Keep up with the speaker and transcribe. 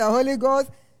The Holy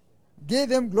Ghost, give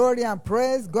him glory and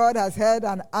praise. God has heard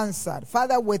and answered.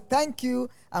 Father, we thank you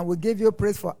and we give you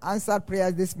praise for answered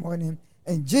prayers this morning.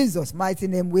 In Jesus' mighty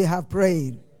name we have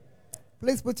prayed.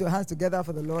 Please put your hands together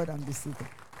for the Lord and be seated.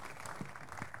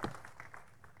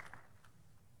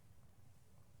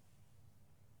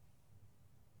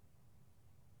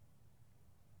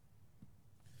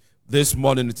 This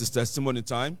morning it is testimony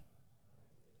time.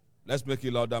 Let's make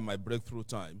it louder, my breakthrough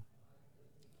time.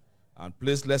 And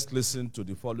please, let's listen to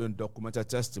the following documented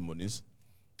testimonies,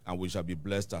 and we shall be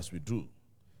blessed as we do.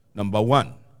 Number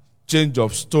 1, change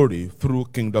of story through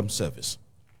kingdom service.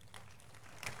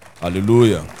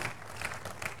 Hallelujah.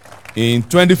 In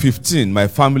 2015, my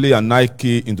family and I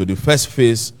keyed into the first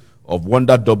phase of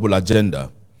Wonder Double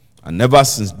Agenda, and ever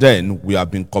since then, we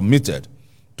have been committed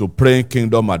to praying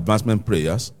kingdom advancement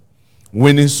prayers,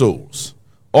 winning souls,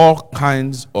 all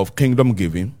kinds of kingdom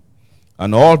giving,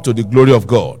 and all to the glory of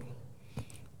God.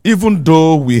 Even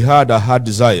though we had our heart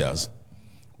desires,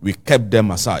 we kept them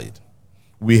aside.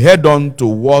 We held on to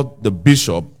what the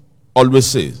bishop always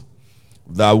says,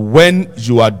 that when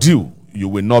you are due, you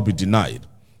will not be denied,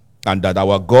 and that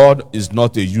our God is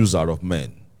not a user of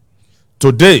men.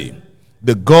 Today,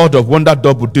 the God of Wonder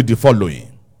Double did the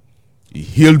following. He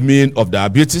healed me of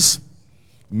diabetes,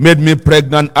 made me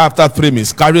pregnant after 3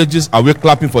 miscarriages. Are we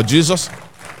clapping for Jesus?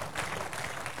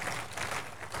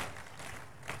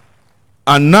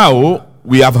 And now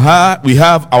we have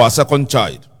our second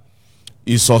child.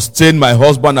 He sustained my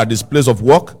husband at his place of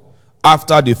work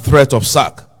after the threat of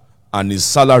sack, and his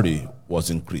salary was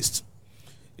increased.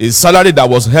 His salary that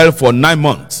was held for 9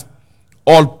 months,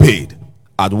 all paid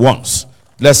at once.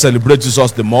 Let's celebrate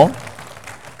Jesus the more.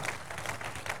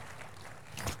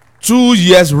 2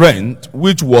 years' rent,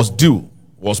 which was due,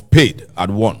 was paid at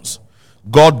once.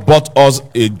 God bought us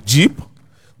a Jeep.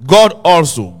 God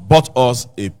also bought us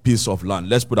a piece of land.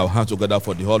 Let's put our hands together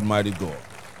for the Almighty God.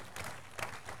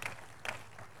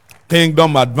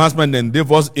 Kingdom advancement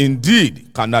endeavors indeed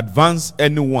can advance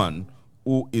anyone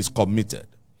who is committed.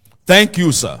 Thank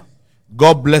you, sir.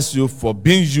 God bless you for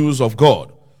being used of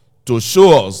God to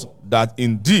show us that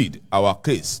indeed our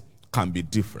case can be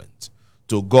different.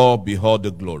 To God be all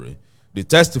the glory. The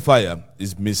testifier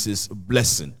is Mrs.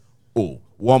 Blessing. Oh,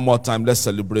 one more time, let's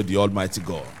celebrate the Almighty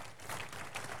God.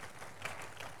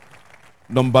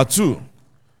 Number 2,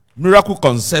 miracle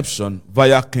conception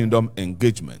via kingdom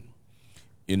engagement.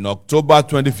 In October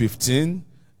 2015,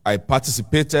 I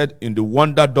participated in the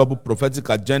Wonder Double Prophetic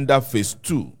Agenda Phase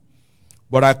 2,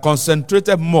 but I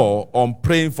concentrated more on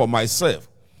praying for myself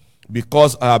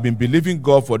because I have been believing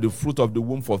God for the fruit of the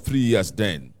womb for 3 years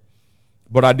then.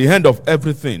 But at the end of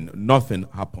everything, nothing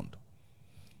happened.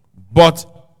 But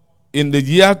in the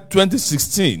year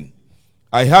 2016,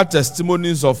 I had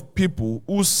testimonies of people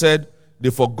who said they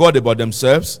forgot about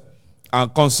themselves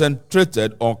and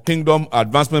concentrated on kingdom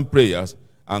advancement prayers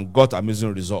and got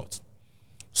amazing results.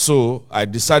 So I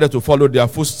decided to follow their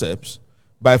footsteps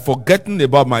by forgetting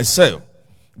about myself,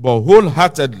 but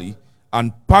wholeheartedly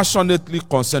and passionately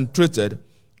concentrated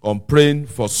on praying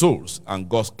for souls and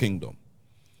God's kingdom.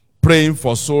 Praying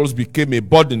for souls became a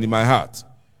burden in my heart.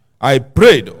 I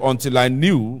prayed until I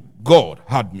knew God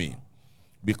had me.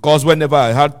 Because whenever I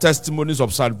had testimonies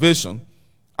of salvation,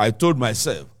 I told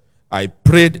myself, I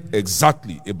prayed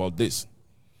exactly about this.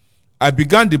 I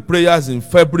began the prayers in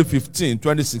February 15,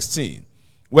 2016,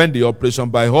 when the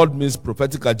Operation by All Means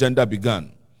Prophetic Agenda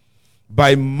began.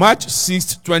 By March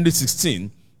 6,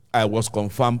 2016, I was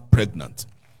confirmed pregnant.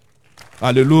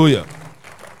 Hallelujah.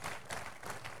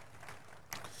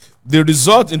 The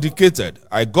result indicated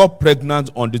I got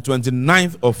pregnant on the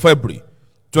 29th of February,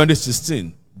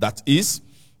 2016. That is,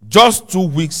 just 2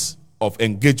 weeks of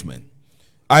engagement.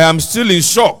 I am still in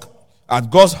shock at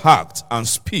God's heart and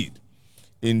speed.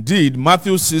 Indeed,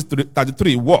 Matthew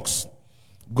 6:33 works.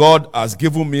 God has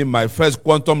given me my first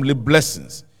quantum leap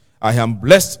blessings. I am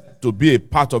blessed to be a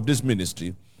part of this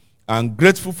ministry and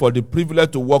grateful for the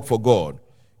privilege to work for God.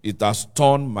 It has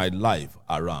turned my life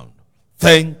around.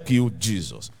 Thank you,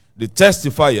 Jesus. The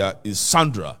testifier is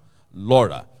Sandra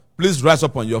Laura. Please rise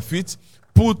up on your feet.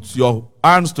 Put your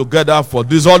hands together for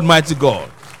this Almighty God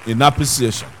in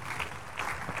appreciation.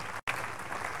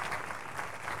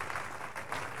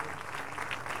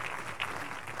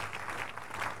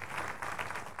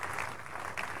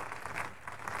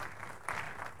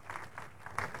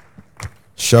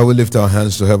 Shall we lift our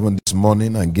hands to heaven this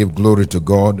morning and give glory to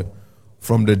God?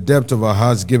 From the depth of our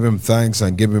hearts, give him thanks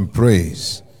and give him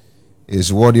praise.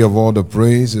 Is worthy of all the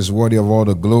praise, is worthy of all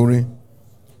the glory,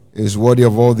 is worthy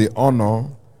of all the honor,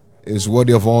 is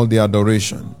worthy of all the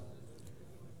adoration.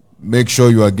 Make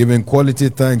sure you are giving quality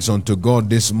thanks unto God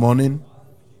this morning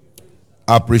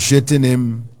appreciating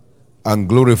him and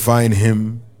glorifying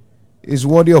him is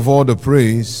worthy of all the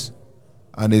praise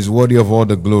and is worthy of all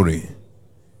the glory.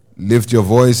 Lift your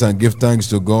voice and give thanks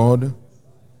to God.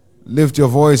 Lift your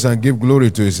voice and give glory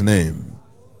to his name.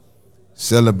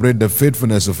 Celebrate the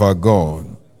faithfulness of our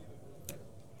God.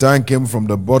 Thank him from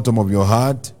the bottom of your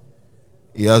heart.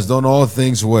 He has done all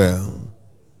things well,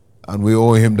 and we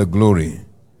owe him the glory.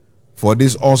 For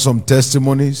these awesome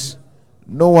testimonies,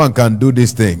 no one can do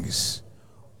these things.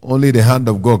 Only the hand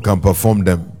of God can perform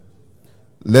them.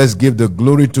 Let's give the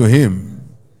glory to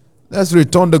him. Let's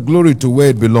return the glory to where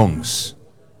it belongs.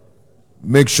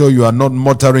 Make sure you are not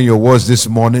muttering your words this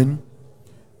morning.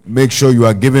 Make sure you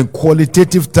are giving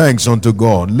qualitative thanks unto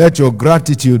God. Let your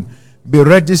gratitude be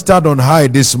registered on high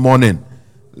this morning.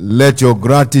 Let your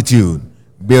gratitude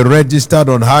be registered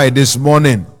on high this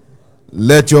morning.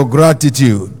 Let your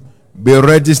gratitude be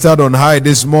registered on high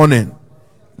this morning.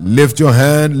 Lift your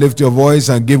hand, lift your voice,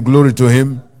 and give glory to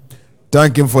him.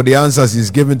 Thank him for the answers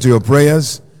he's given to your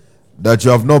prayers, that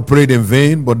you have not prayed in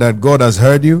vain, but that God has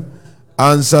heard you,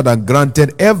 answered and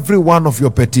granted every one of your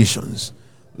petitions.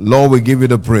 Lord, we give you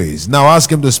the praise. Now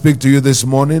ask him to speak to you this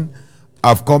morning.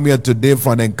 I've come here today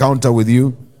for an encounter with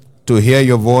you, to hear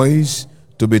your voice,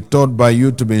 to be taught by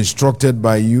you, to be instructed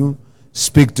by you.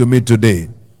 Speak to me today.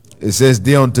 It says,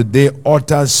 day unto day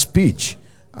utters speech,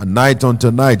 and night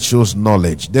unto night shows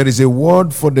knowledge. There is a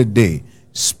word for the day.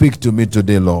 Speak to me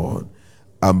today, Lord,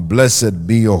 and blessed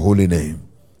be your holy name.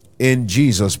 In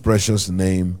Jesus' precious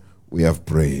name we have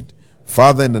prayed.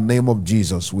 Father, in the name of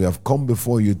Jesus, we have come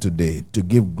before you today to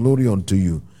give glory unto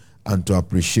you and to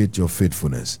appreciate your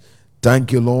faithfulness.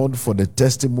 Thank you, Lord, for the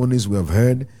testimonies we have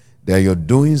heard. They are your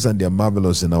doings and they are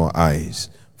marvelous in our eyes.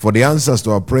 For the answers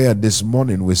to our prayer this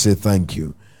morning, we say thank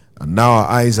you. And now our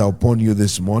eyes are upon you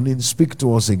this morning. Speak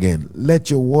to us again.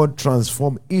 Let your word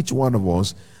transform each one of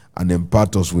us and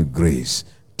impart us with grace.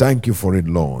 Thank you for it,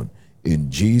 Lord.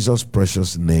 In Jesus'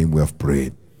 precious name we have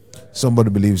prayed. Somebody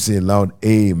believe, say loud,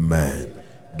 amen.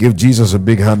 Give Jesus a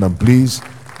big hand and please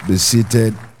be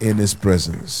seated in his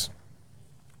presence.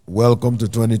 Welcome to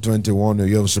 2021, a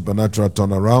year of supernatural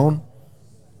turnaround.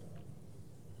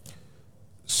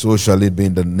 So shall it be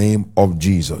in the name of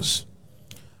Jesus.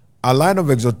 Our line of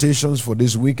exhortations for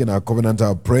this week in our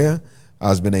covenantal prayer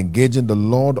has been engaging the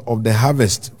Lord of the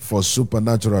harvest for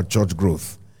supernatural church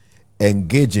growth.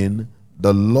 Engaging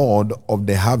the Lord of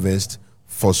the harvest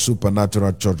for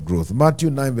supernatural church growth.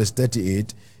 Matthew 9 verse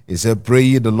 38, it said, pray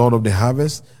ye the Lord of the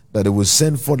harvest, that he will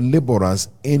send forth laborers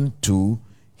into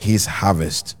his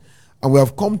harvest. And we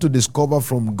have come to discover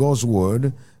from God's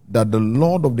word that the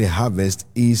Lord of the harvest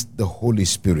is the Holy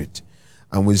Spirit.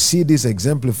 And we see this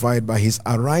exemplified by his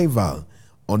arrival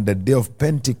on the day of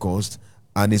Pentecost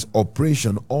and his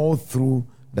operation all through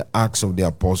the Acts of the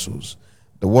Apostles.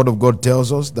 The word of God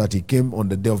tells us that he came on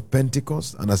the day of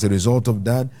Pentecost, and as a result of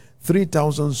that,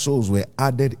 3,000 souls were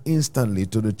added instantly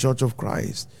to the church of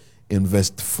Christ. In verse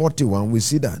 41, we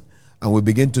see that. And we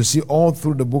begin to see all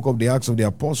through the book of the Acts of the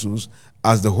Apostles,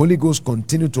 as the Holy Ghost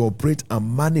continued to operate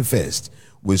and manifest,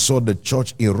 we saw the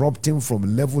church erupting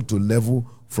from level to level,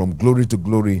 from glory to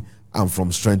glory, and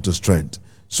from strength to strength.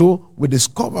 So we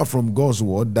discover from God's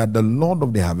word that the Lord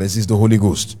of the harvest is the Holy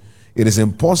Ghost. It is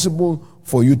impossible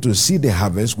for you to see the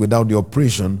harvest without the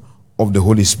operation of the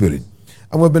Holy Spirit.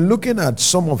 And we've been looking at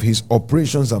some of his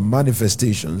operations and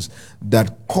manifestations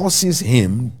that causes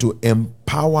him to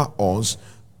empower us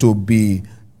to be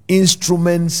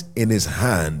instruments in his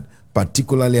hand,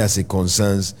 particularly as it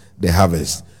concerns the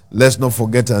harvest. Let's not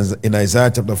forget, in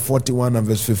Isaiah chapter 41 and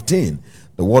verse 15,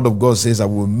 the word of God says, I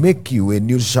will make you a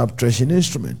new sharp threshing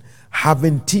instrument,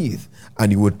 having teeth,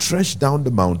 and you will thresh down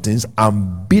the mountains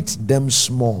and beat them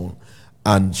small,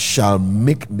 and shall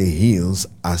make the hills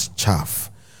as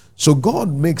chaff. So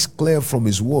God makes clear from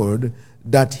his word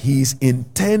that he is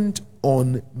intent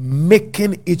on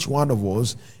making each one of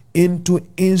us into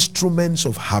instruments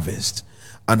of harvest.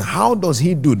 And how does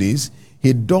he do this?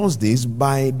 He does this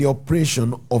by the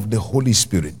operation of the Holy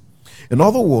Spirit. In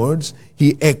other words,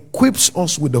 he equips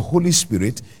us with the Holy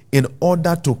Spirit in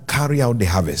order to carry out the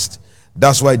harvest.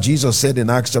 That's why Jesus said in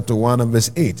Acts chapter 1 and verse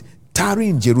 8, tarry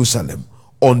in Jerusalem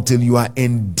until you are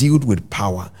endued with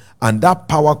power. And that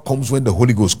power comes when the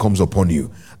Holy Ghost comes upon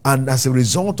you. And as a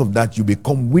result of that, you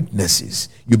become witnesses.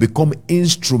 You become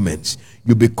instruments.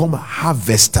 You become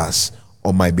harvesters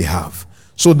on my behalf.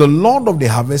 So the Lord of the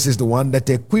harvest is the one that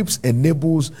equips,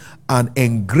 enables, and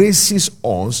engraces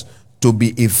us to be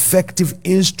effective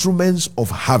instruments of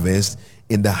harvest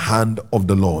in the hand of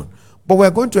the Lord. But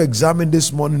we're going to examine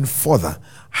this morning further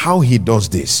how he does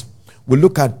this. We'll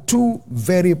look at two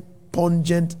very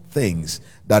pungent things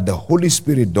that the Holy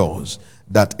Spirit does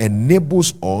that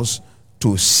enables us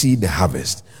to see the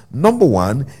harvest. Number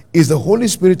one is the Holy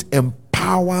Spirit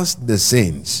empowers the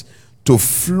saints to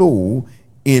flow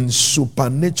in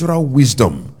supernatural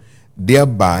wisdom,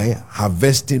 thereby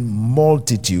harvesting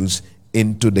multitudes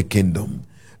into the kingdom.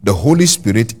 The Holy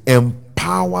Spirit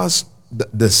empowers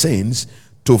the saints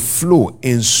to flow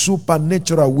in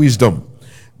supernatural wisdom,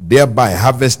 thereby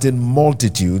harvesting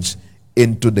multitudes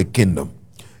into the kingdom.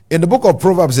 In the book of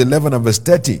Proverbs 11 and verse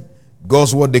 30,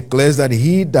 God's word declares that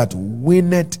he that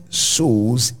winneth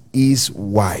souls is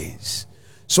wise.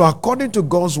 So according to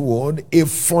God's word, a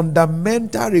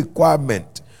fundamental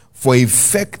requirement for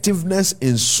effectiveness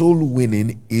in soul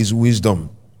winning is wisdom.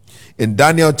 In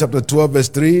Daniel chapter 12 verse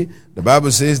 3, the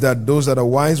Bible says that those that are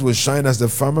wise will shine as the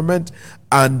firmament,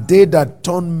 and they that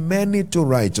turn many to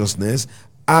righteousness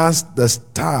as the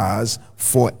stars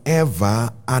forever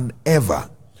and ever.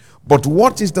 But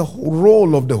what is the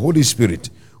role of the Holy Spirit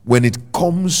when it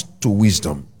comes to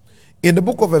wisdom? In the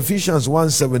book of Ephesians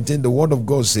 1:17, the word of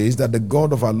God says that the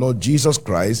God of our Lord Jesus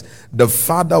Christ, the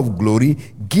Father of glory,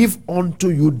 give unto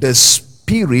you the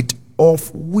spirit of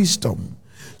wisdom.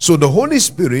 So the Holy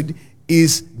Spirit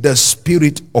is the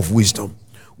spirit of wisdom.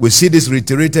 We see this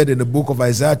reiterated in the book of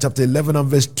Isaiah chapter 11 and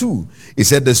verse 2. It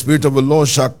said, the Spirit of the Lord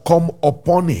shall come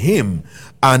upon him,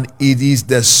 and it is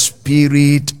the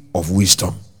spirit of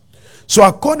wisdom. So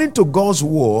according to God's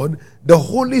word, the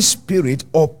Holy Spirit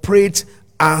operates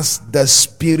as the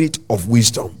spirit of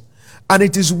wisdom. And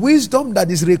it is wisdom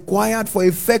that is required for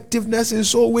effectiveness in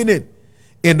soul winning.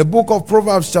 In the book of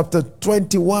Proverbs chapter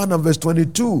 21 and verse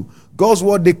 22, God's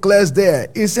word declares there,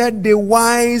 it said, the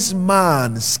wise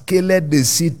man scaled the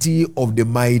city of the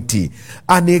mighty,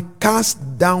 and he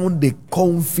cast down the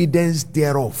confidence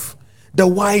thereof. The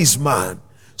wise man.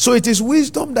 So it is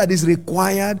wisdom that is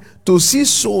required to see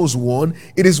souls won.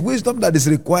 It is wisdom that is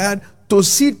required to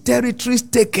see territories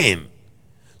taken.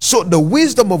 So the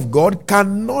wisdom of God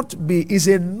is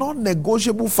a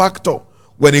non-negotiable factor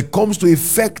when it comes to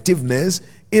effectiveness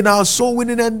in our soul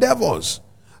winning endeavors.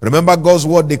 Remember, God's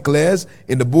word declares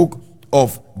in the book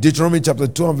of Deuteronomy chapter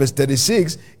 2 and verse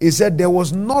 36, it said, there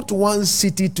was not one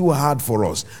city too hard for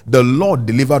us. The Lord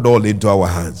delivered all into our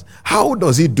hands. How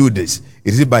does he do this?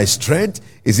 Is it by strength?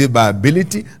 Is it by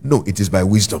ability? No, it is by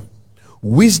wisdom.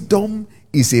 Wisdom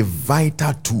is a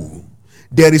vital tool.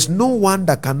 There is no one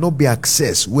that cannot be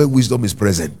accessed where wisdom is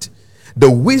present. The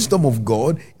wisdom of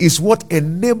God is what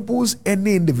enables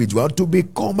any individual to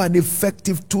become an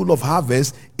effective tool of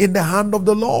harvest in the hand of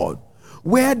the Lord.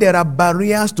 Where there are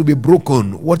barriers to be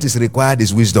broken, what is required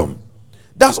is wisdom.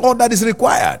 That's all that is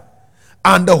required.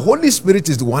 And the Holy Spirit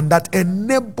is the one that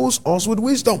enables us with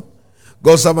wisdom.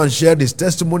 God's servant shared his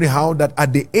testimony how that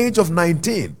at the age of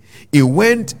 19, he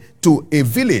went to a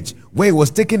village where he was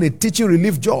taking a teaching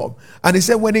relief job. And he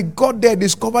said when he got there, he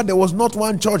discovered there was not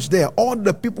one church there. All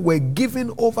the people were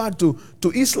given over to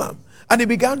Islam. And he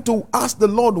began to ask the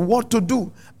Lord what to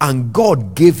do. And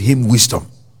God gave him wisdom.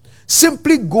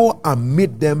 Simply go and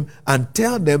meet them and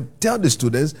tell the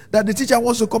students that the teacher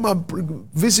wants to come and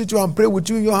visit you and pray with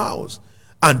you in your house.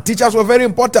 And teachers were very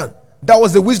important. That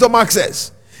was the wisdom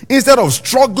access. Instead of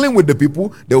struggling with the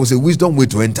people, there was a wisdom way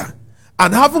to enter.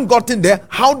 And having gotten there,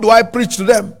 how do I preach to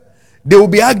them? They will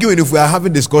be arguing if we are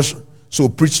having discussion. So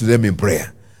preach to them in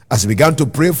prayer. As he began to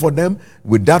pray for them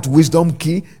with that wisdom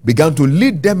key, began to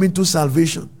lead them into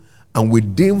salvation. And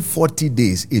within 40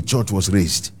 days, a church was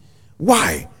raised.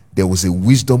 Why? There was a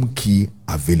wisdom key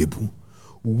available.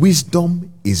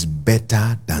 Wisdom is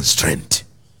better than strength.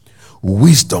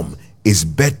 Wisdom is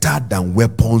better than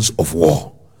weapons of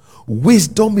war.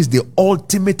 Wisdom is the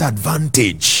ultimate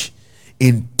advantage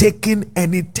in taking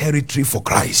any territory for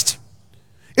Christ.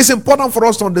 It's important for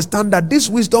us to understand that this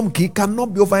wisdom key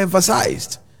cannot be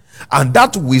overemphasized. And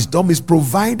that wisdom is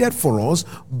provided for us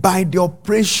by the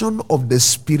operation of the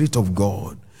Spirit of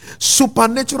God.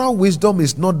 Supernatural wisdom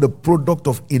is not the product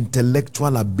of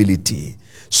intellectual ability.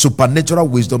 Supernatural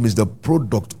wisdom is the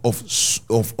product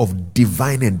of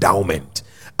divine endowment.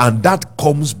 And that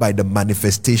comes by the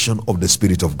manifestation of the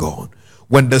Spirit of God.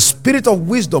 When the Spirit of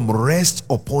wisdom rests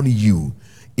upon you,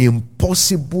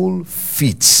 impossible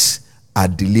feats are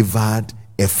delivered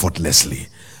effortlessly.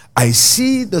 I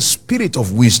see the Spirit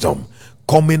of wisdom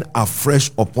coming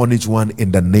afresh upon each one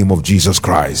in the name of Jesus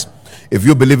Christ. If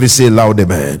you believe it, say loud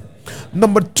amen.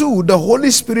 Number 2, the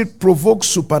Holy Spirit provokes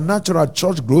supernatural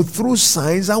church growth through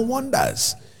signs and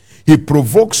wonders. He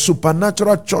provokes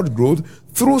supernatural church growth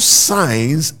through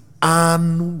signs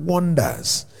and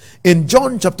wonders. In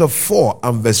John chapter 4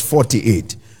 and verse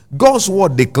 48, God's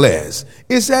word declares,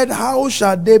 He said, how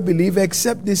shall they believe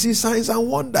except they see signs and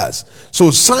wonders?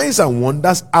 So signs and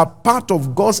wonders are part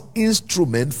of God's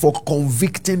instrument for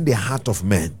convicting the heart of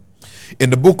men. In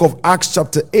the book of Acts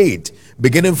chapter 8,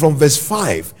 beginning from verse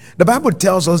 5, the Bible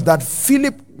tells us that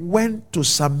Philip went to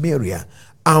Samaria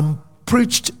and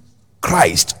preached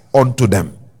Christ unto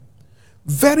them.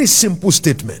 Very simple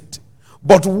statement.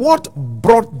 But what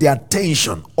brought the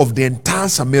attention of the entire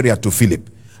Samaria to Philip?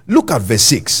 Look at verse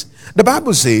 6. The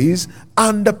Bible says,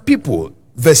 and the people,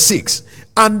 verse 6,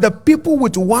 and the people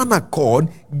with one accord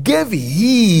gave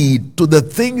heed to the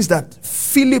things that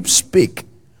Philip spake.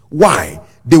 Why?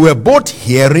 They were both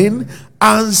hearing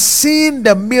and seeing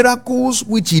the miracles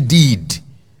which he did.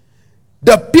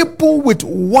 The people with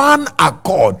one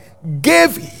accord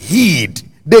gave heed.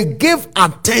 They gave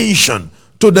attention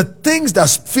to the things that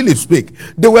Philip spake.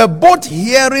 They were both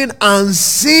hearing and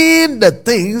seeing the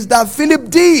things that Philip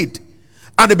did.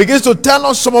 And it begins to tell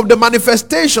us some of the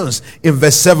manifestations. In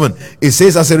verse 7, it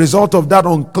says, as a result of that,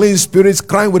 unclean spirits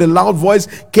crying with a loud voice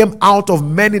came out of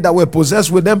many that were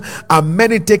possessed with them, and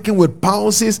many taken with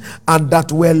palsies, and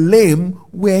that were lame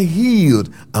were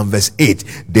healed. And verse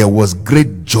 8, there was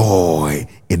great joy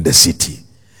in the city.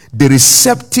 The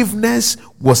receptiveness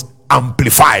was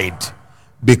amplified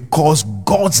because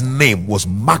God's name was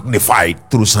magnified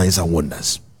through signs and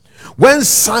wonders. When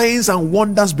signs and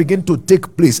wonders begin to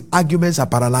take place, arguments are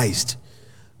paralyzed.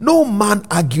 No man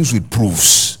argues with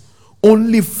proofs.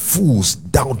 Only fools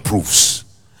doubt proofs.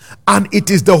 And it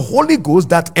is the Holy Ghost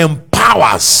that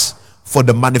empowers for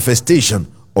the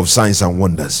manifestation of signs and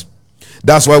wonders.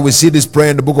 That's why we see this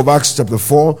prayer in the book of Acts chapter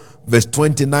 4, verse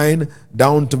 29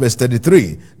 down to verse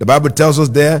 33. The Bible tells us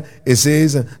there, it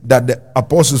says that the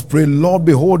apostles pray, Lord,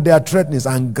 behold their threatenings,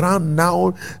 and grant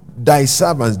now thy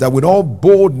servants that with all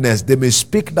boldness they may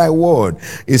speak thy word.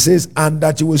 It says, and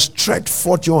that you will stretch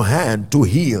forth your hand to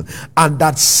heal, and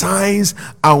that signs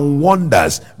and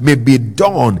wonders may be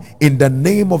done in the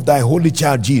name of thy holy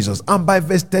child Jesus. And by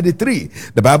verse 33,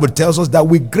 the Bible tells us that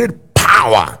with great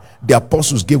power the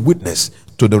apostles gave witness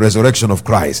to the resurrection of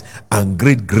Christ, and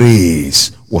great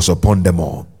grace was upon them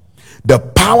all. The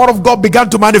power of God began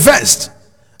to manifest.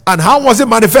 And how was it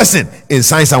manifesting? In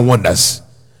signs and wonders.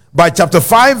 By chapter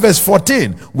 5 verse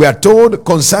 14, we are told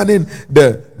concerning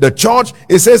the church,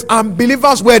 it says, and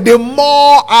believers were the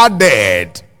more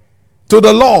added to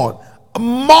the Lord,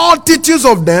 multitudes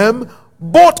of them,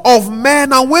 both of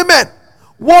men and women.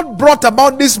 What brought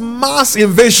about this mass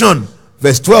invasion?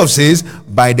 Verse 12 says,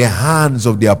 by the hands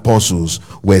of the apostles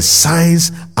were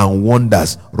signs and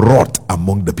wonders wrought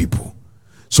among the people.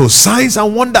 So signs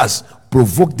and wonders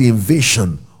provoke the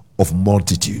invasion of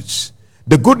multitudes.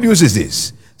 The good news is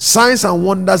this: signs and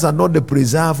wonders are not the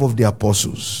preserve of the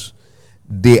apostles.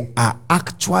 They are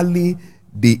actually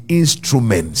the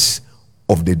instruments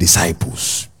of the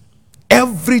disciples.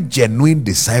 Every genuine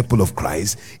disciple of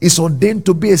Christ is ordained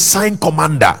to be a sign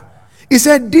commander. He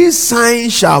said, these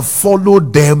signs shall follow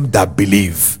them that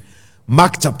believe.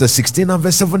 Mark chapter 16 and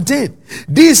verse 17.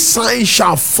 These signs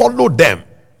shall follow them.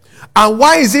 And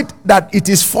why is it that it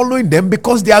is following them?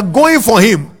 Because they are going for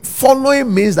him.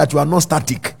 Following means that you are not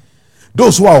static.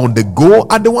 Those who are on the go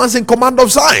are the ones in command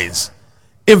of signs.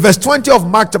 In verse 20 of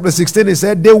Mark chapter 16, he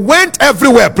said, they went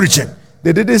everywhere preaching.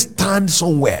 They didn't stand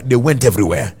somewhere. They went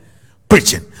everywhere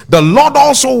preaching. The Lord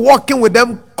also walking with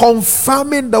them,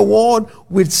 confirming the word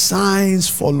with signs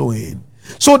following.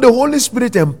 So the Holy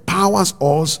Spirit empowers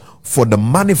us for the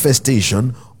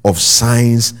manifestation of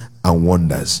signs and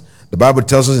wonders. The Bible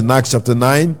tells us in Acts chapter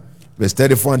 9, verse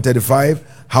 34 and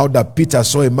 35, how that Peter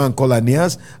saw a man called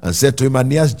Aeneas and said to him,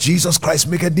 Aeneas, Jesus Christ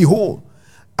maketh thee whole.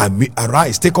 And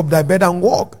arise, take up thy bed and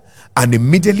walk. And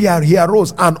immediately he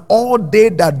arose, and all they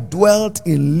that dwelt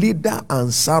in Lydda and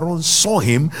Saron saw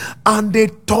him, and they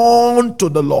turned to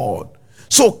the Lord.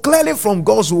 So clearly from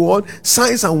God's word,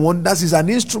 signs and wonders is an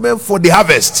instrument for the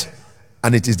harvest,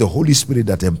 and it is the Holy Spirit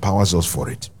that empowers us for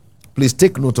it. Please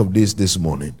take note of this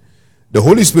morning. The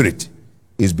Holy Spirit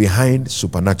is behind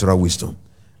supernatural wisdom,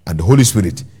 and the Holy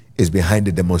Spirit is behind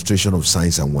the demonstration of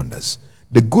signs and wonders.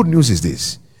 The good news is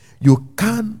this: you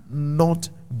cannot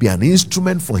be an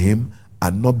instrument for him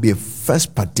and not be a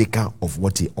first partaker of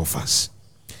what he offers.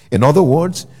 In other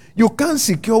words, you can't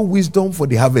secure wisdom for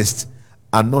the harvest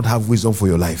and not have wisdom for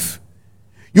your life.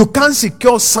 You can't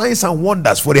secure signs and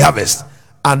wonders for the harvest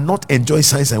and not enjoy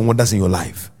signs and wonders in your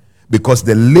life, because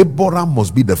the laborer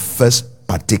must be the first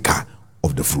partaker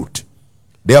of the fruit.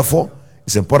 Therefore,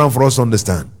 it's important for us to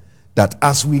understand that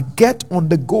as we get on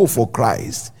the go for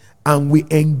Christ and we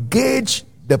engage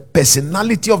the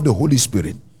personality of the Holy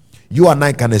Spirit, you and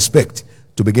I can expect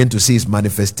to begin to see its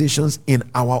manifestations in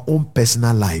our own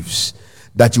personal lives.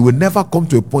 That you will never come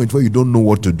to a point where you don't know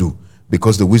what to do,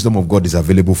 because the wisdom of God is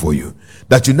available for you.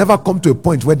 That you never come to a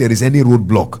point where there is any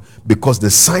roadblock, because the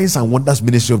signs and wonders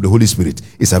ministry of the Holy Spirit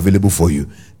is available for you.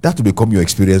 That will become your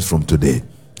experience from today,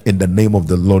 in the name of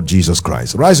the Lord Jesus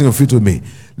Christ. Rise on your feet with me.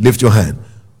 Lift your hand.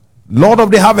 Lord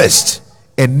of the harvest,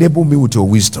 enable me with your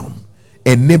wisdom.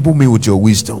 Enable me with your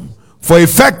wisdom for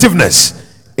effectiveness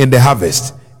in the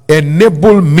harvest.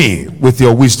 Enable me with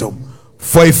your wisdom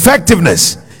for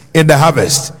effectiveness in the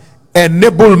harvest.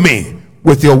 Enable me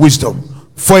with your wisdom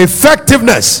for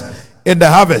effectiveness in the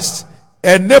harvest.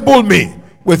 Enable me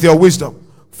with your wisdom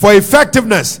for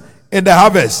effectiveness in the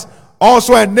harvest.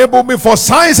 Also enable me for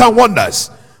signs and wonders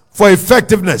for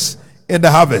effectiveness in the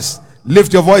harvest.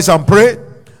 Lift your voice and pray.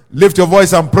 Lift your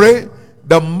voice and pray.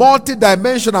 The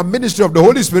multi-dimensional ministry of the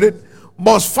Holy Spirit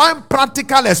must find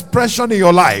practical expression in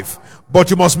your life, but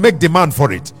you must make demand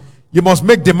for it. You must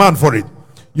make demand for it.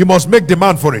 You must make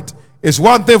demand for it. It's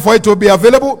one thing for it to be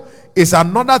available. It's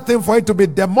another thing for it to be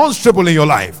demonstrable in your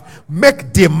life.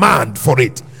 Make demand for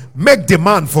it. Make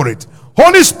demand for it.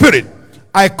 Holy Spirit,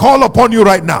 I call upon you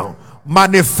right now.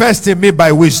 Manifest in me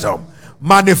by wisdom.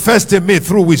 Manifest in me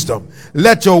through wisdom.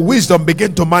 Let your wisdom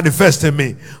begin to manifest in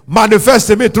me.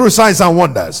 Manifest in me through signs and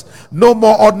wonders. No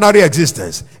more ordinary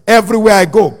existence. Everywhere I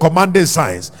go, commanding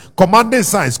signs,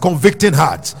 convicting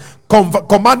hearts,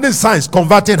 commanding signs,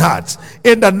 converting hearts,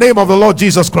 in the name of the Lord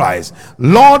Jesus Christ.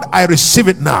 Lord, I receive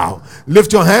it now.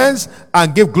 Lift your hands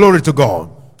and give glory to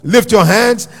God. Lift your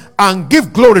hands and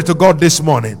give glory to God this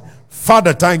morning.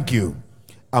 Father, thank you,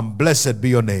 and blessed be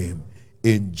your name.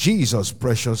 In Jesus'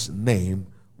 precious name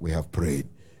we have prayed.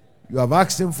 You have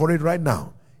asked him for it right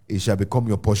now. It shall become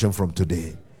your portion from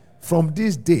today. From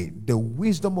this day, the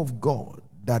wisdom of God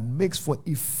that makes for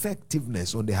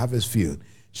effectiveness on the harvest field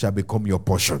shall become your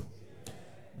portion.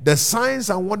 The signs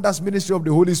and wonders ministry of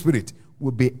the Holy Spirit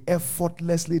will be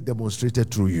effortlessly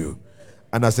demonstrated through you.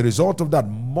 And as a result of that,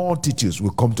 multitudes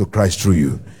will come to Christ through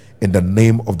you, in the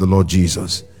name of the Lord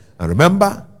Jesus. And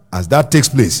remember, as that takes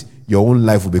place, your own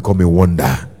life will become a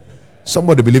wonder.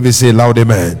 Somebody believe it, say loud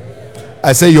amen.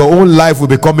 I say your own life will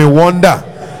become a wonder,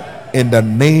 in the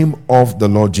name of the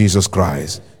Lord Jesus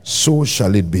Christ. So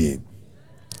shall it be,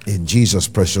 in Jesus'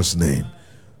 precious name.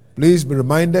 Please be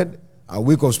reminded, our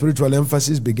week of spiritual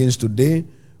emphasis begins today.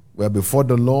 We are before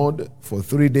the Lord for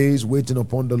 3 days, waiting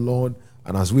upon the Lord.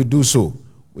 And as we do so,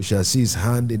 we shall see his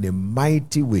hand in a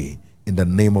mighty way, in the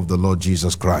name of the Lord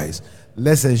Jesus Christ.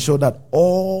 Let's ensure that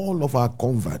all of our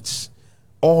converts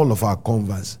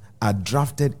are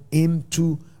drafted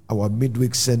into our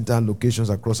midweek center locations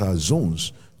across our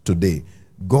zones today.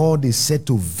 God is set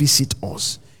to visit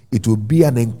us. It will be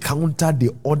an encounter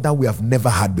the order we have never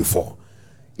had before.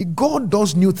 God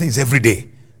does new things every day,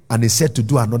 and is set to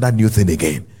do another new thing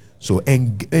again. So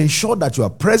ensure that you are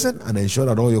present, and ensure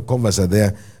that all your converts are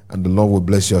there, and the Lord will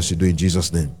bless you as you do, in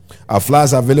Jesus' name. Our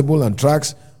flyers are available and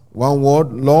tracks. One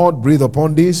word: Lord, breathe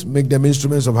upon these, make them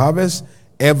instruments of harvest.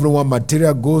 Everyone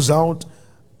material goes out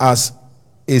as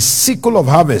a sickle of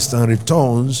harvest and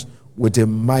returns with a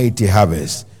mighty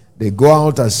harvest. They go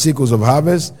out as sickles of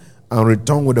harvest and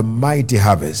return with a mighty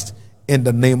harvest, in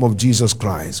the name of Jesus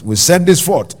Christ. We send this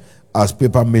forth as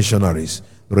paper missionaries,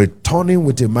 returning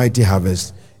with a mighty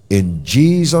harvest. In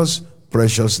Jesus'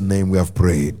 precious name we have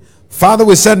prayed. Father,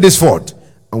 we send this forth,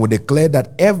 and we declare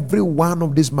that every one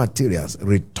of these materials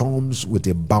returns with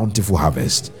a bountiful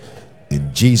harvest.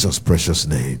 In Jesus' precious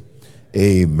name.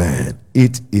 Amen.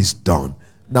 It is done.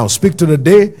 Now speak to the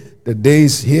day. The day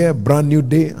is here, brand new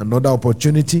day, another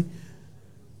opportunity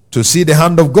to see the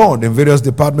hand of God in various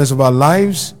departments of our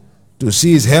lives, to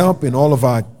see his help in all of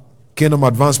our kingdom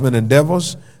advancement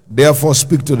endeavors. Therefore,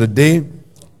 speak to the day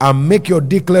and make your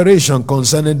declaration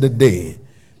concerning the day.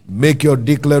 Make your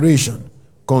declaration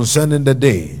concerning the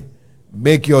day.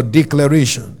 Make your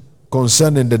declaration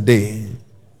concerning the day.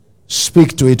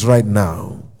 Speak to it right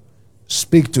now.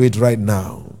 Speak to it right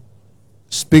now.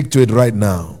 Speak to it right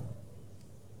now.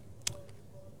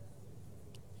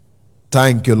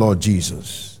 Thank you, Lord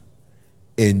Jesus.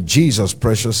 In Jesus'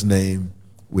 precious name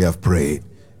we have prayed.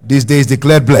 This day is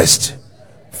declared blessed.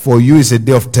 For you is a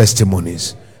day of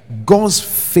testimonies. God's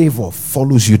favor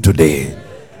follows you today.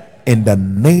 In the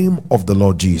name of the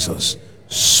Lord Jesus,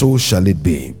 so shall it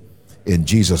be. In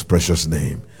Jesus' precious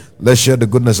name. Let's share the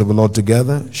goodness of the Lord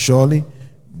together. Surely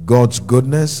God's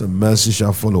goodness and mercy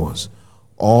shall follow us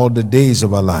all the days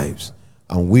of our lives,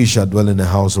 and we shall dwell in the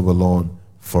house of the Lord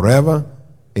forever.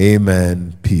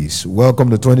 Amen. Peace. Welcome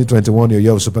to 2021, your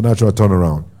year of supernatural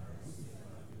turnaround.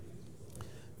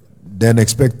 Then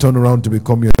expect turnaround to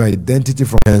become your identity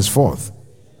from henceforth.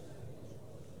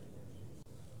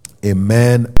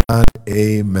 Amen and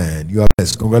amen. You are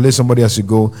blessed. Congratulate somebody as you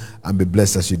go and be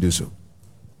blessed as you do so.